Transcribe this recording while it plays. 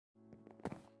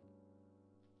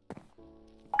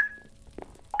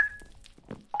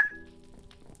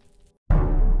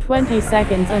20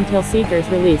 seconds until seekers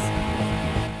release.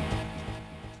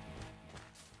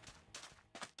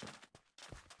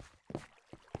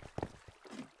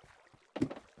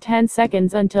 10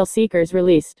 seconds until seekers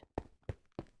released.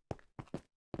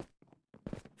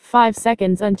 5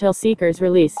 seconds until seekers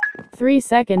released. 3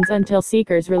 seconds until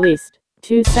seekers released.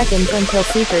 2 seconds until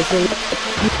seekers released.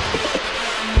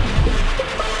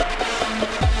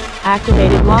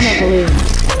 Activated llama balloon.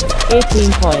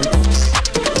 18 points.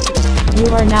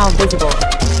 You are now visible.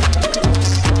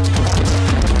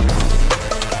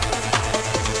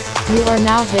 You are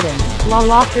now hidden.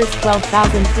 Lalofter's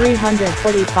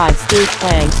 12,345 Steve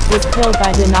Clang was killed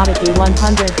by Donatiki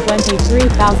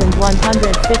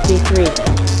 123,153.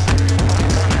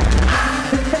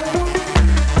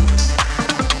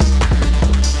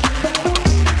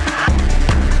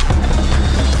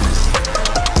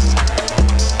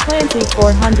 Clancy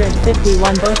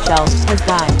 451 Boatshell has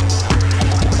died.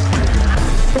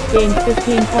 Gained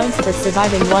 15 points for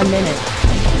surviving 1 minute.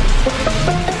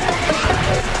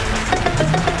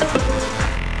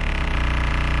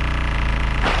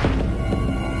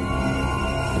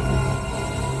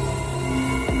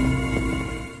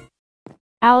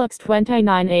 Alex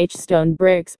 29H Stone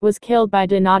Bricks was killed by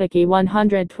Donatiki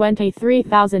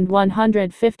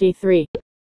 123,153.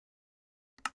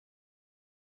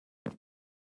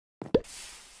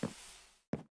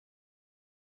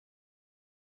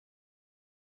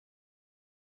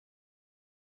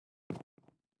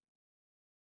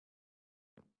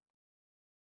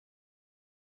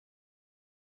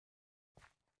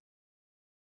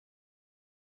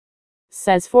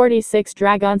 Says 46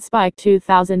 Dragon Spike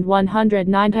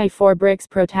 2194 Bricks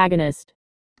protagonist.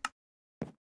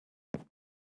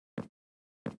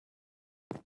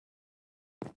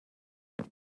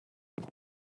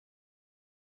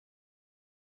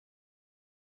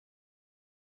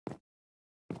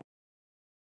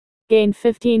 Gained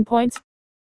 15 points.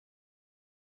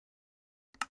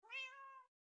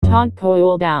 Taunt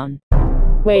coil down.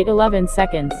 Wait 11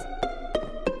 seconds.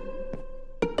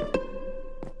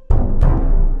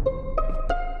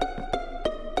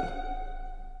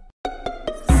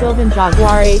 Sylvan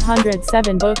Jaguar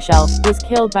 807 Bookshelf was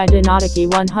killed by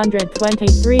Donatiki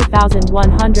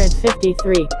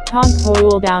 123,153. Taunt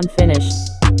coil down finished.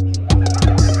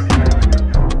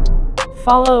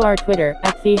 Follow our Twitter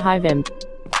at TheHivim.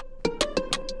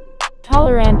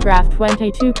 Tolerant Draft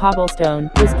 22 Cobblestone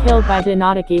was killed by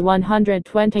Donatiki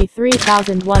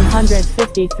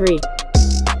 123,153.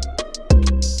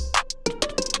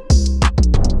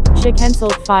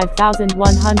 Chickensalt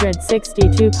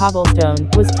 5,162 Cobblestone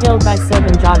was killed by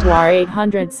Sylvan Jaguar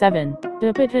 807.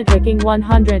 Depitaticking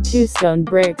 102 Stone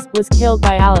Bricks was killed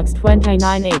by Alex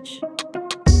 29H.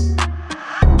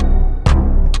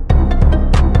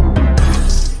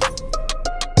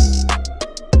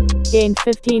 Gained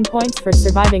 15 points for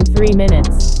surviving 3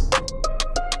 minutes.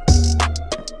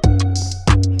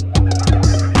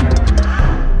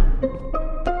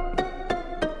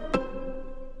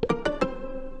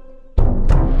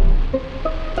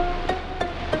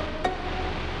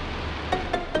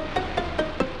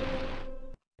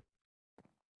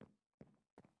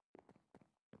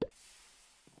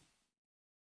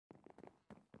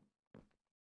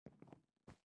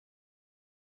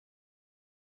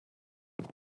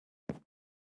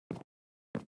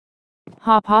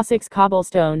 Hop6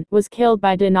 Cobblestone was killed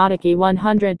by Donatiki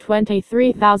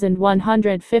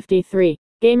 123,153.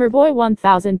 Gamerboy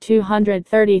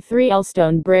 1233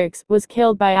 Elstone Bricks was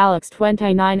killed by Alex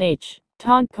 29H.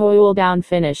 Taunt coil down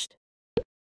finished.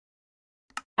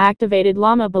 Activated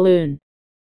llama balloon.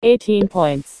 18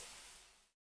 points.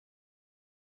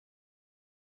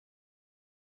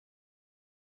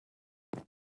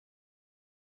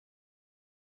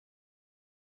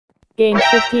 Gained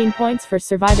 15 points for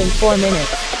surviving 4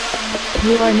 minutes.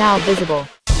 You are now visible.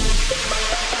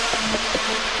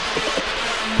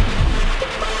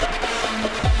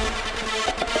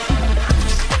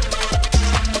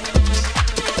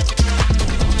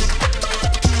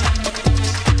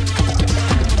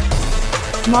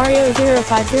 Mario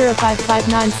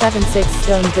 05055976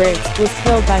 Stone Bricks was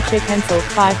killed by Chickensalt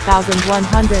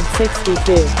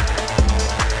 5162.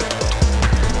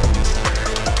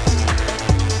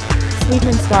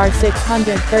 Sweetman Star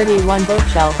 631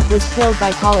 Bookshelf was killed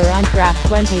by Tolerant Draft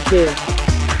 22.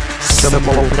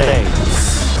 Simple things.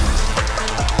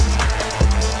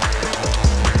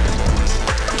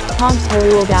 Taunt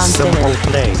coil down Simple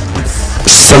finished. things.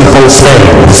 Simple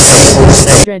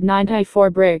things. 194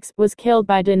 Bricks was killed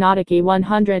by Donatiki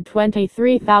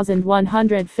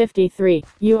 123,153.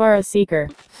 You are a seeker.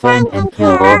 Find and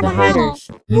kill all the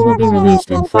hiders. You will be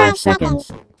released in 5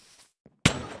 seconds.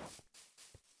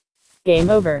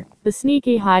 Game over. The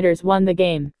sneaky hiders won the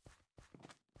game.